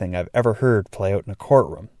anything I've ever heard play out in a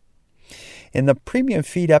courtroom. In the premium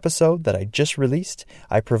feed episode that I just released,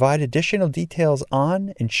 I provide additional details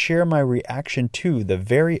on and share my reaction to the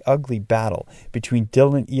very ugly battle between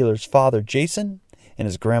Dylan Ehler's father, Jason, and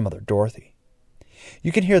his grandmother, Dorothy.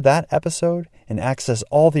 You can hear that episode and access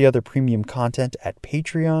all the other premium content at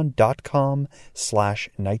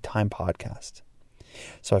patreon.com/nighttimepodcast.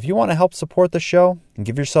 So if you want to help support the show and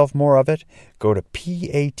give yourself more of it, go to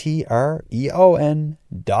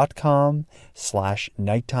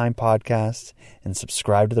patreon.com/nighttimepodcast and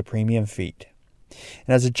subscribe to the premium feed.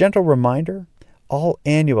 And as a gentle reminder, all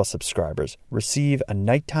annual subscribers receive a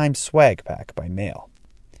Nighttime swag pack by mail.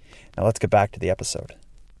 Now let's get back to the episode.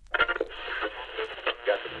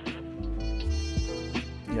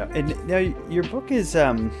 And now your book is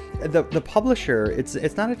the publisher.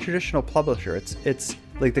 It's not a traditional publisher. It's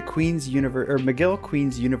like the McGill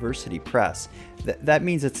Queen's University Press. That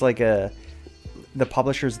means it's like the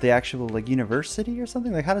publisher's the actual like university or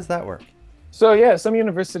something. Like, how does that work? So yeah, some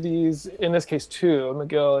universities, in this case too,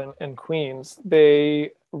 McGill and Queen's,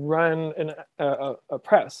 they run a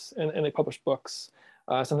press and they publish books,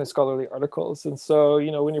 sometimes scholarly articles. And so,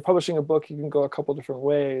 when you're publishing a book, you can go a couple different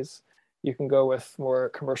ways. You can go with more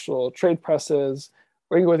commercial trade presses,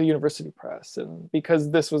 or you can go with a university press. And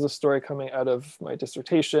because this was a story coming out of my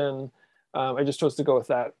dissertation, I just chose to go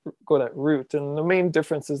that route. And the main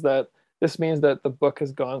difference is that this means that the book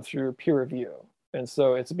has gone through peer review. And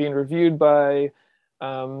so it's being reviewed by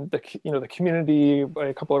the community, by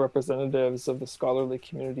a couple of representatives of the scholarly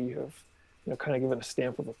community who have kind of given a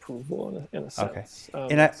stamp of approval in a sense.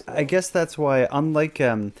 Okay. And I guess that's why, unlike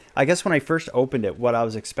I guess when I first opened it, what I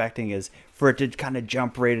was expecting is for it to kind of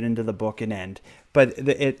jump right into the book and end. But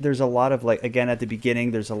there's a lot of again at the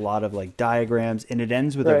beginning, there's a lot of diagrams, and it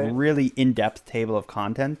ends with a really in-depth table of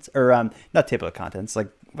contents, or not table of contents,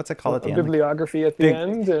 what's it called at the end? Bibliography at the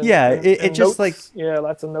end. It just notes.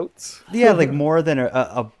 Lots of notes. Yeah, more than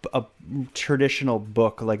a traditional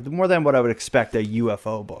book, more than what I would expect a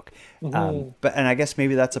UFO book. And I guess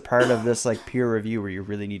maybe that's a part of this peer review where you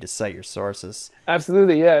really need to cite your sources.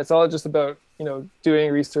 Absolutely, yeah. It's all just about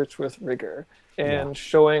doing research with rigor and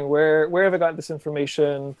showing where have I got this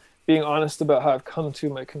information, being honest about how I've come to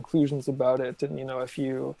my conclusions about it, and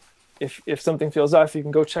if something feels off, you can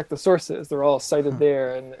go check the sources. They're all cited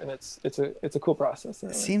there, and it's a cool process.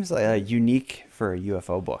 It seems unique for a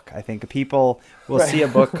UFO book. I think people will see a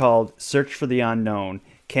book called "Search for the Unknown: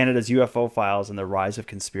 Canada's UFO Files and the Rise of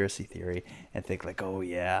Conspiracy Theory," and think oh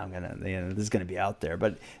yeah, this is gonna be out there.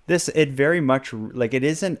 But it very much it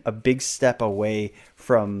isn't a big step away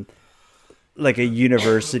from a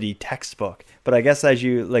university textbook. But I guess as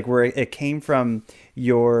you where it came from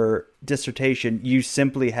your dissertation, you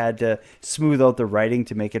simply had to smooth out the writing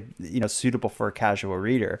to make it suitable for a casual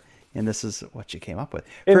reader, and this is what you came up with.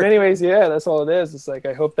 In many ways, yeah, that's all it is. It's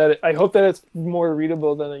I hope that it's more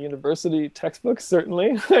readable than a university textbook.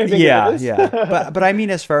 Certainly, I think it is. But I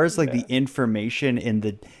mean, as far as the information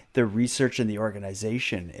in the research and the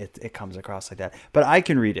organization, it comes across like that. But I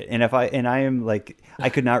can read it, and I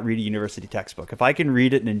could not read a university textbook. If I can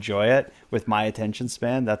read it and enjoy it with my attention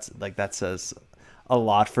span, that says a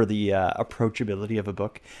lot for the approachability of a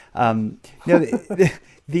book.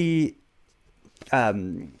 The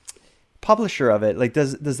publisher of it,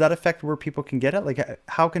 does that affect where people can get it?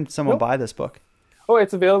 How can someone buy this book? Oh,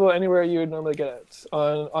 it's available anywhere you would normally get it.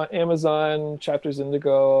 On Amazon, Chapters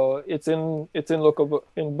Indigo. It's in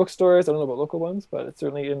bookstores. I don't know about local ones, but it's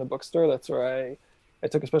certainly in the bookstore. That's where I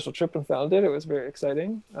took a special trip and found it. It was very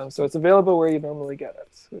exciting. So it's available where you normally get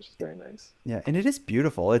it, which is very nice. Yeah, and it is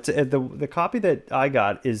beautiful. It's the copy that I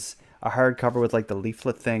got is a hardcover with the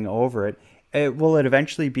leaflet thing over it. Will it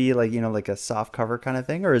eventually be a soft cover kind of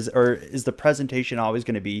thing, or is the presentation always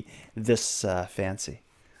going to be this fancy?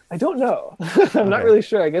 I don't know. I'm not really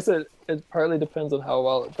sure. I guess it partly depends on how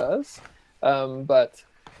well it does. But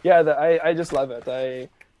yeah, I just love it.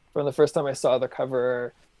 From the first time I saw the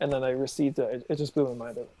cover and then I received it, it just blew my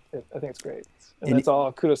mind. I think it's great. And it's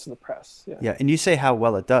all kudos to the press. Yeah. And you say how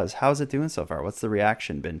well it does. How's it doing so far? What's the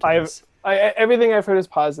reaction been to this? Everything I've heard is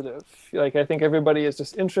positive. I think everybody is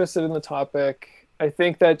just interested in the topic. I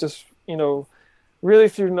think that just, really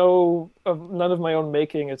through none of my own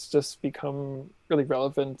making, it's just become really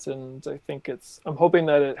relevant. And I think I'm hoping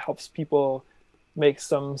that it helps people make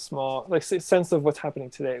some small, sense of what's happening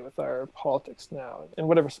today with our politics now in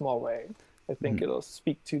whatever small way. I think it'll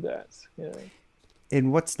speak to that. Yeah.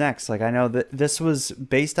 And what's next? I know that this was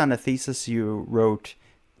based on a thesis you wrote,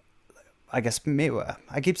 I guess maybe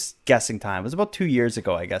I keep guessing time. It was about 2 years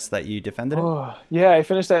ago, I guess, that you defended it. Oh, yeah, I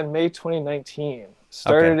finished that in May 2019.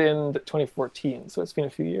 Started in 2014, so it's been a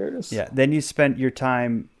few years. Yeah, then you spent your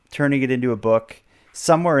time turning it into a book.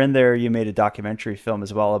 Somewhere in there, you made a documentary film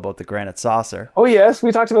as well about the granite saucer. Oh yes,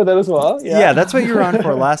 we talked about that as well. Yeah, that's what you were on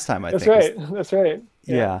for last time, I think. That's right.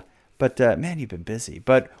 Yeah. But man, you've been busy.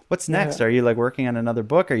 But what's next? Yeah. Are you working on another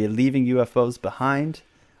book? Are you leaving UFOs behind?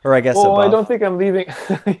 Or I guess above? I don't think I'm leaving.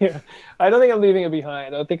 I don't think I'm leaving it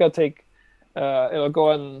behind. I think I'll take. It'll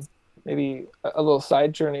go on maybe a little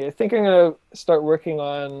side journey. I think I'm gonna start working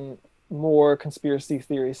on more conspiracy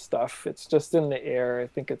theory stuff. It's just in the air. I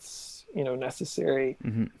think it's necessary.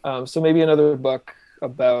 Mm-hmm. So maybe another book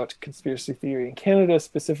about conspiracy theory in Canada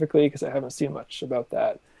specifically, because I haven't seen much about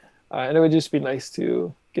that, and it would just be nice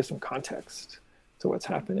to give some context to what's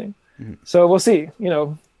happening. Mm-hmm. So we'll see.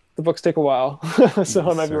 The the books take a while, so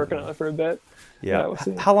I might be working on it for a bit. Yeah. We'll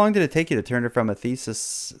see. How long did it take you to turn it from a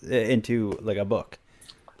thesis into like a book?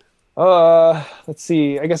 Let's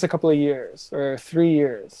see. I guess a couple of years, or 3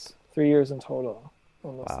 years. 3 years in total,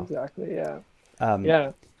 almost. Wow. Exactly. Yeah.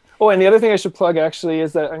 Yeah. Oh, and the other thing I should plug actually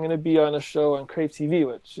is that I'm going to be on a show on Crave TV,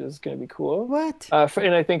 which is going to be cool. What?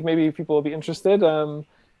 And I think maybe people will be interested.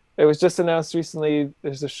 It was just announced recently.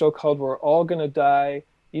 There's a show called "We're All Gonna Die,"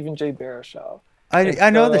 even Jay Baruchel.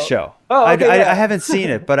 I know the show. Oh, okay, I haven't seen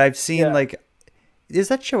it, but I've seen like, is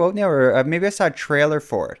that show out now, or maybe I saw a trailer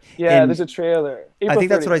for it? Yeah, and there's a trailer. I think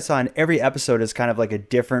that's what I 30th. saw. And every episode is kind of like a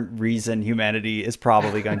different reason humanity is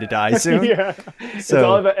probably going to die soon. Yeah, it's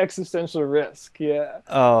all about existential risk. Yeah.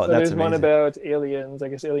 Oh, so that's there's amazing. one about aliens, I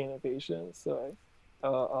guess alien invasion. So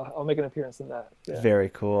I'll make an appearance in that. Yeah. Very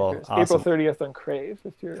cool. April Awesome. 30th on Crave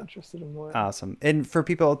if you're interested in more. Awesome. And for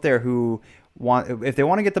people out there who if they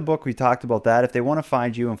want to get the book, we talked about that. If they want to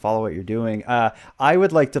find you and follow what you're doing, I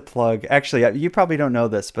would like to plug, actually, you probably don't know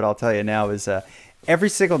this, but I'll tell you now, is every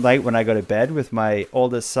single night when I go to bed with my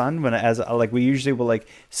oldest son, we usually will like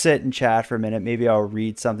sit and chat for a minute. Maybe I'll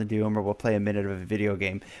read something to him, or we'll play a minute of a video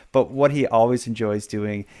game. But what he always enjoys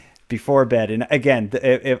doing before bed, and again,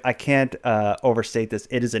 if I can't overstate this,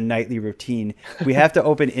 it is a nightly routine. We have to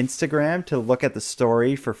open Instagram to look at the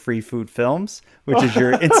story for Free Food Films, which is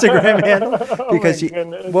your Instagram handle, because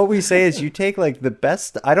what we say is you take like the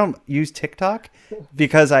best. I don't use TikTok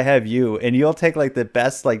because I have you, and you'll take like the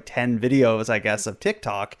best like 10 videos, I guess, of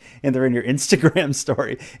TikTok, and they're in your Instagram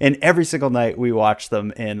story. And every single night we watch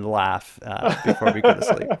them and laugh before we go to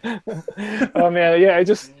sleep. Oh man, yeah, I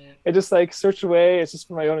just like search away. It's just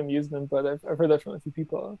for my own amusement, but I've heard that from a few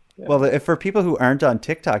people. Yeah. Well, for people who aren't on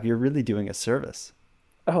TikTok, you're really doing a service.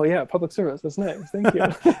 Oh yeah, public service. That's nice. Thank you.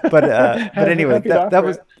 But anyway, Happy to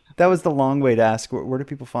offer that was the long way to ask. Where do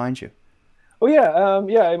people find you? Oh yeah,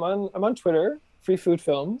 I'm on Twitter, Free Food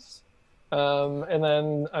Films, and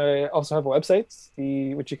then I also have a website,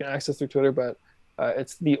 which you can access through Twitter, but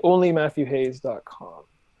it's theonlymatthewhayes.com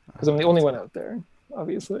because I'm the only one out there.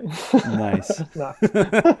 Obviously. Nice.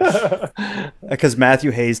 Because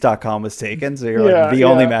MatthewHayes.com was taken, so you're like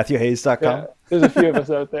theonlymatthewhayes.com. Yeah, there's a few of us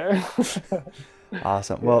out there.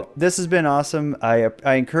 Awesome. Well, this has been awesome. I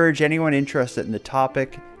encourage anyone interested in the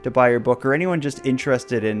topic to buy your book, or anyone just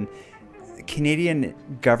interested in Canadian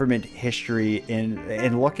government history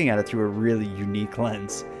and looking at it through a really unique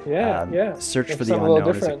lens. Search for the unknown.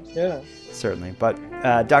 Different. Certainly. But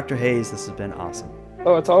Dr. Hayes, this has been awesome.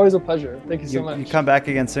 Oh, it's always a pleasure. Thank you so much. You come back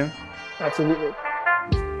again soon? Absolutely.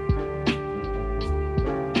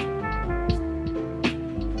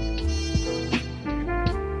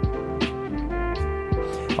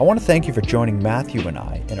 I want to thank you for joining Matthew and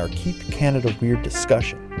I in our Keep Canada Weird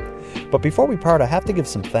discussion. But before we part, I have to give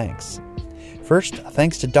some thanks. First,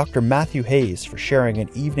 thanks to Dr. Matthew Hayes for sharing an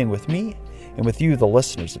evening with me and with you, the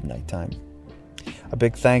listeners of Nighttime. A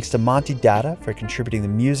big thanks to Monty Data for contributing the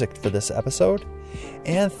music for this episode.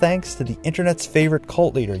 And thanks to the internet's favorite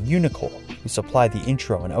cult leader, Unicole, who supplied the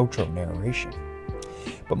intro and outro narration.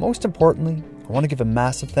 But most importantly, I want to give a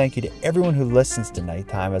massive thank you to everyone who listens to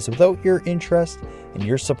Nighttime, as without your interest and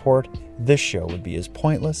your support, this show would be as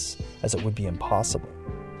pointless as it would be impossible.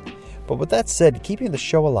 But with that said, keeping the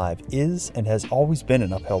show alive is and has always been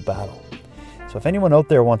an uphill battle. So if anyone out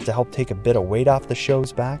there wants to help take a bit of weight off the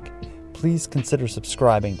show's back, please consider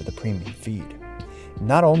subscribing to the premium feed.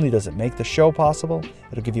 Not only does it make the show possible,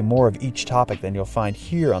 it'll give you more of each topic than you'll find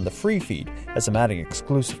here on the free feed, as I'm adding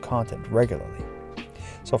exclusive content regularly.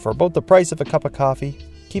 So for about the price of a cup of coffee,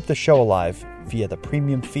 keep the show alive via the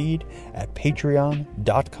premium feed at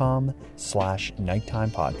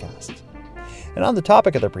patreon.com/nighttimepodcast. And on the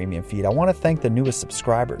topic of the premium feed, I want to thank the newest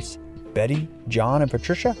subscribers, Betty, John, and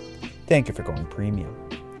Patricia. Thank you for going premium.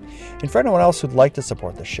 And for anyone else who'd like to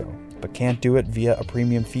support the show, but can't do it via a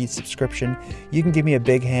premium feed subscription, you can give me a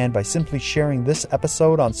big hand by simply sharing this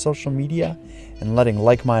episode on social media and letting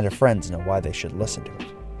like-minded friends know why they should listen to it.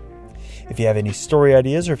 If you have any story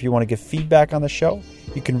ideas, or if you want to give feedback on the show,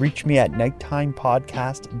 you can reach me at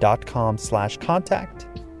nighttimepodcast.com/contact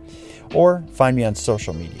or find me on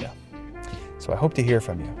social media. So I hope to hear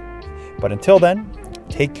from you. But until then,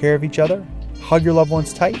 take care of each other, hug your loved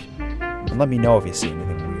ones tight, and let me know if you see anything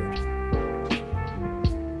weird.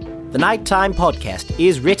 The Nighttime Podcast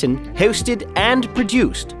is written, hosted, and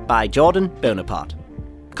produced by Jordan Bonaparte.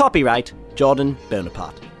 Copyright Jordan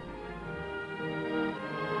Bonaparte.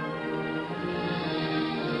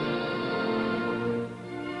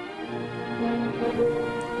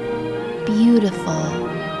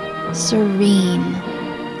 Beautiful, serene,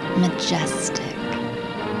 majestic,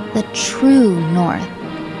 the true north.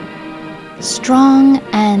 strong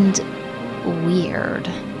and weird.